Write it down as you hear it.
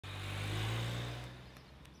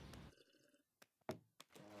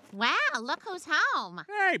Wow, look who's home.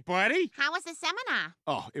 Hey, buddy. How was the seminar?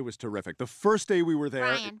 Oh, it was terrific. The first day we were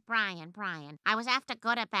there... Brian. I was after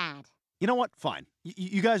good or bad? You know what? Fine.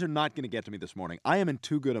 You guys are not going to get to me this morning. I am in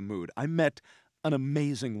too good a mood. I met an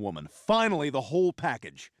amazing woman. Finally, the whole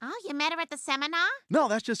package. Oh, you met her at the seminar? No,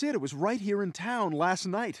 that's just it. It was right here in town last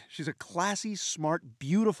night. She's a classy, smart,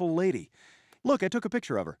 beautiful lady. Look, I took a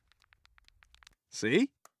picture of her. See?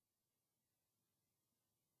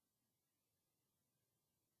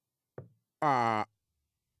 What?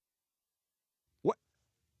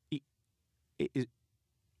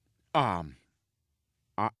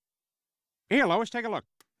 Here, Lois, take a look.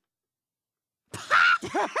 Oh,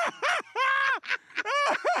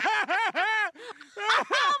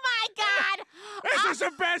 my God! This is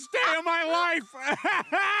the best day of my life!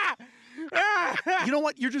 You know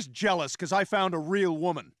what? You're just jealous because I found a real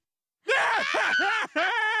woman.